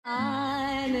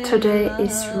Today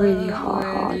is really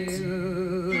hot.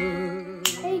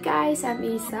 Hey guys, I'm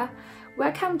Isa.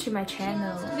 Welcome to my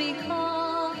channel.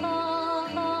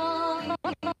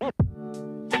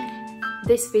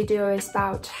 This video is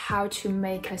about how to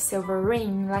make a silver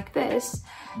ring like this.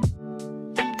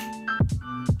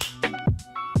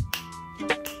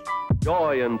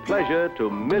 Joy and pleasure to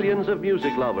millions of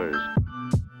music lovers.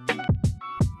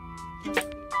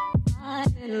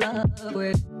 I'm in love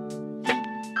with you.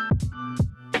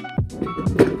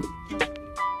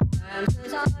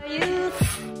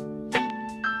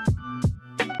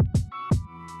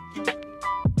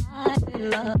 I'm in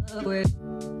love with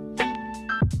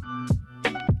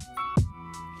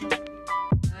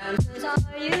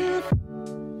you.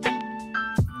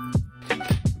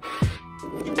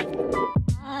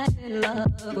 I'm in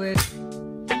love with you.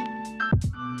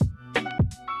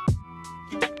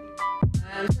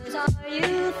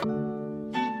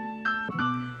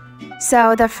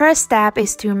 So the first step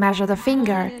is to measure the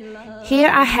finger. Here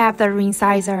I have the ring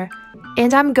sizer,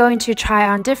 and I'm going to try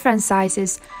on different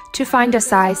sizes to find a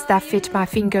size that fit my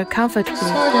finger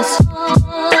comfortably.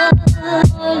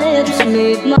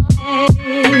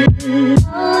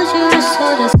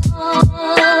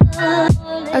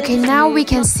 Okay, now we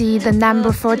can see the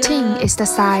number 14 is the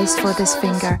size for this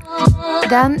finger.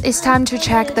 Then it's time to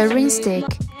check the ring stick.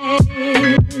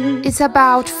 It's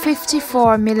about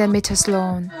 54 millimeters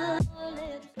long.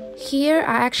 Here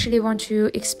I actually want to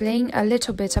explain a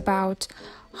little bit about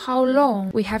how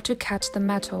long we have to cut the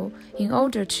metal in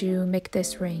order to make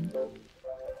this ring.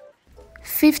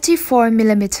 54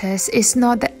 millimeters is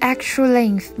not the actual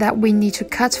length that we need to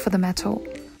cut for the metal.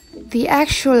 The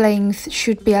actual length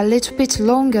should be a little bit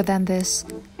longer than this.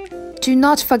 Do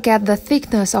not forget the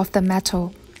thickness of the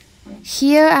metal.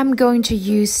 Here I'm going to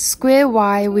use square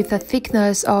wire with a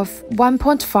thickness of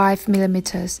 1.5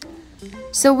 millimeters.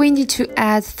 So we need to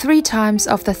add 3 times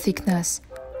of the thickness.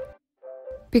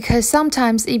 Because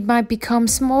sometimes it might become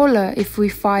smaller if we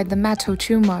fire the metal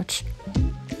too much.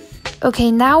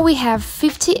 Okay, now we have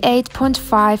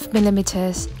 58.5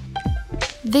 millimeters.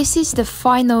 This is the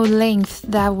final length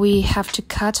that we have to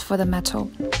cut for the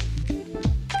metal.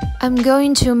 I'm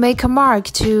going to make a mark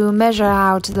to measure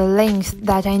out the length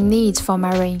that I need for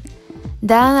my ring.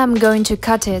 Then I'm going to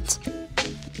cut it.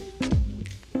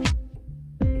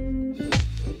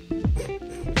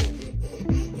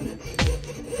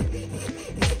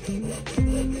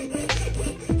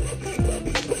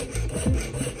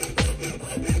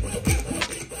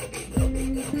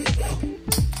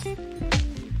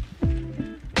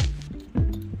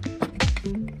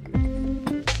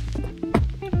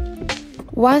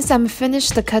 Once I'm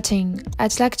finished the cutting,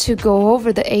 I'd like to go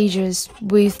over the edges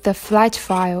with the flat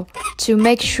file to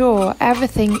make sure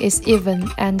everything is even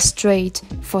and straight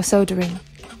for soldering.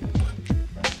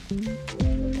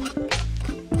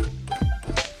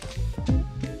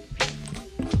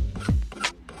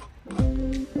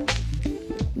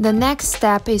 The next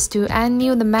step is to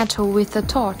anneal the metal with the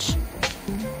torch.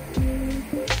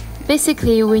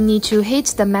 Basically, we need to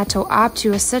heat the metal up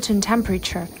to a certain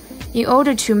temperature in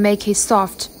order to make it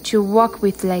soft to work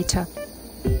with later.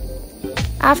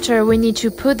 After, we need to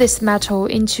put this metal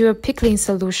into a pickling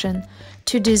solution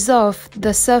to dissolve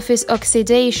the surface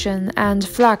oxidation and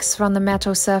flux from the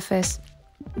metal surface.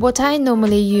 What I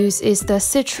normally use is the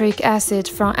citric acid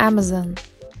from Amazon.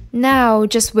 Now,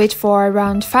 just wait for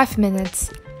around 5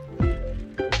 minutes.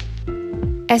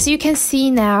 As you can see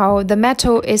now, the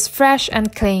metal is fresh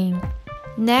and clean.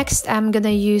 Next, I'm gonna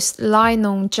use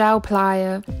Nylon Jaw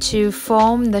Plier to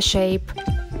form the shape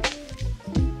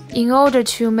in order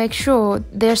to make sure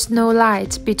there's no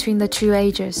light between the two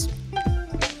edges.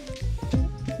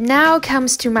 Now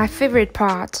comes to my favorite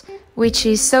part, which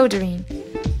is soldering.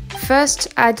 First,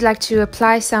 I'd like to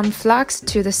apply some flux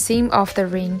to the seam of the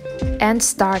ring and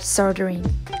start soldering.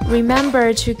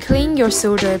 Remember to clean your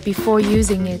solder before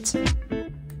using it.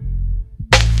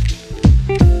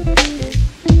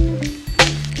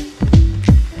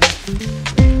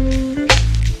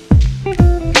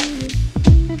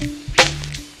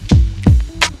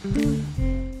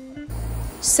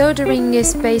 Soldering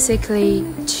is basically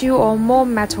 2 or more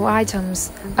metal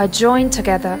items are joined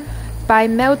together by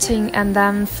melting and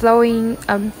then flowing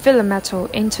a filler metal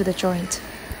into the joint.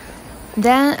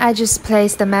 Then I just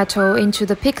place the metal into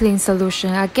the pickling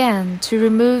solution again to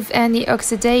remove any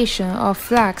oxidation or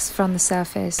flux from the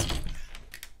surface.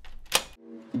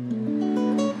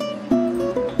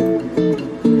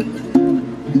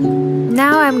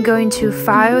 Now I'm going to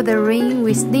file the ring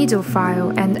with needle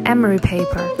file and emery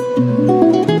paper.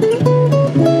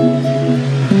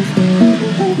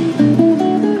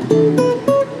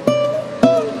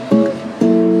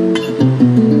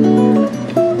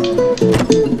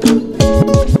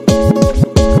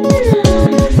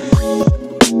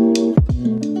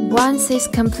 is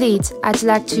complete, I'd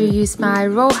like to use my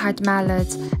Rawhide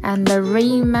mallet and the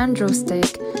ring Mandrel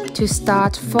stick to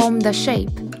start form the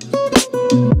shape.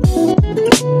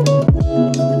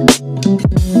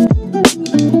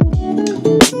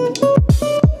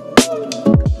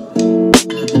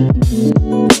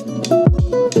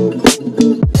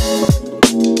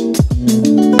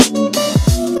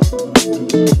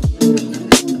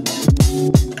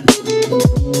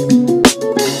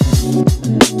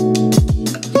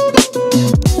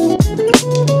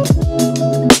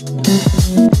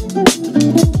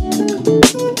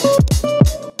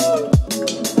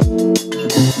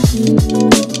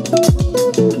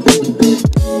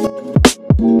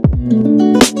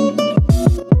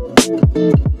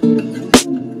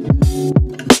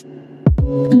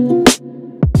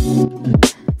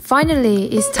 Finally,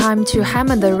 it's time to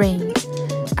hammer the ring.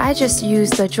 I just use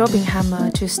the dropping hammer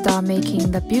to start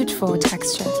making the beautiful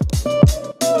texture.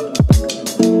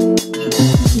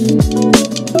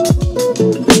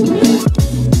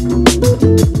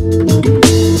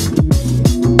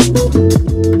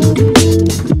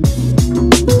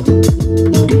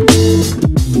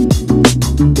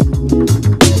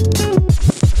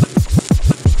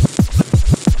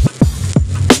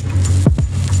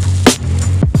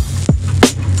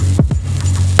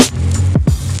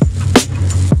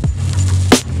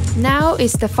 Now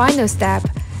is the final step.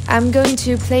 I'm going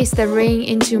to place the ring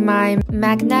into my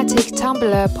magnetic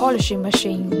tumbler polishing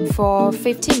machine for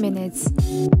 15 minutes.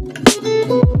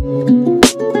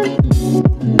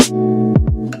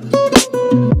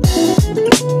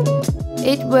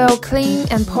 It will clean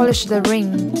and polish the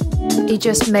ring. It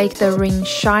just makes the ring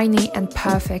shiny and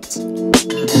perfect.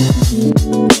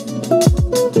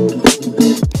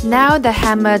 Now the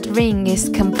hammered ring is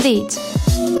complete.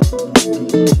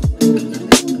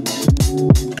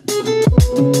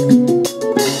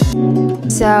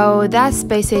 So that's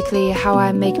basically how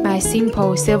I make my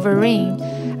simple silver ring.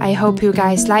 I hope you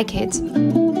guys like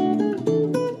it.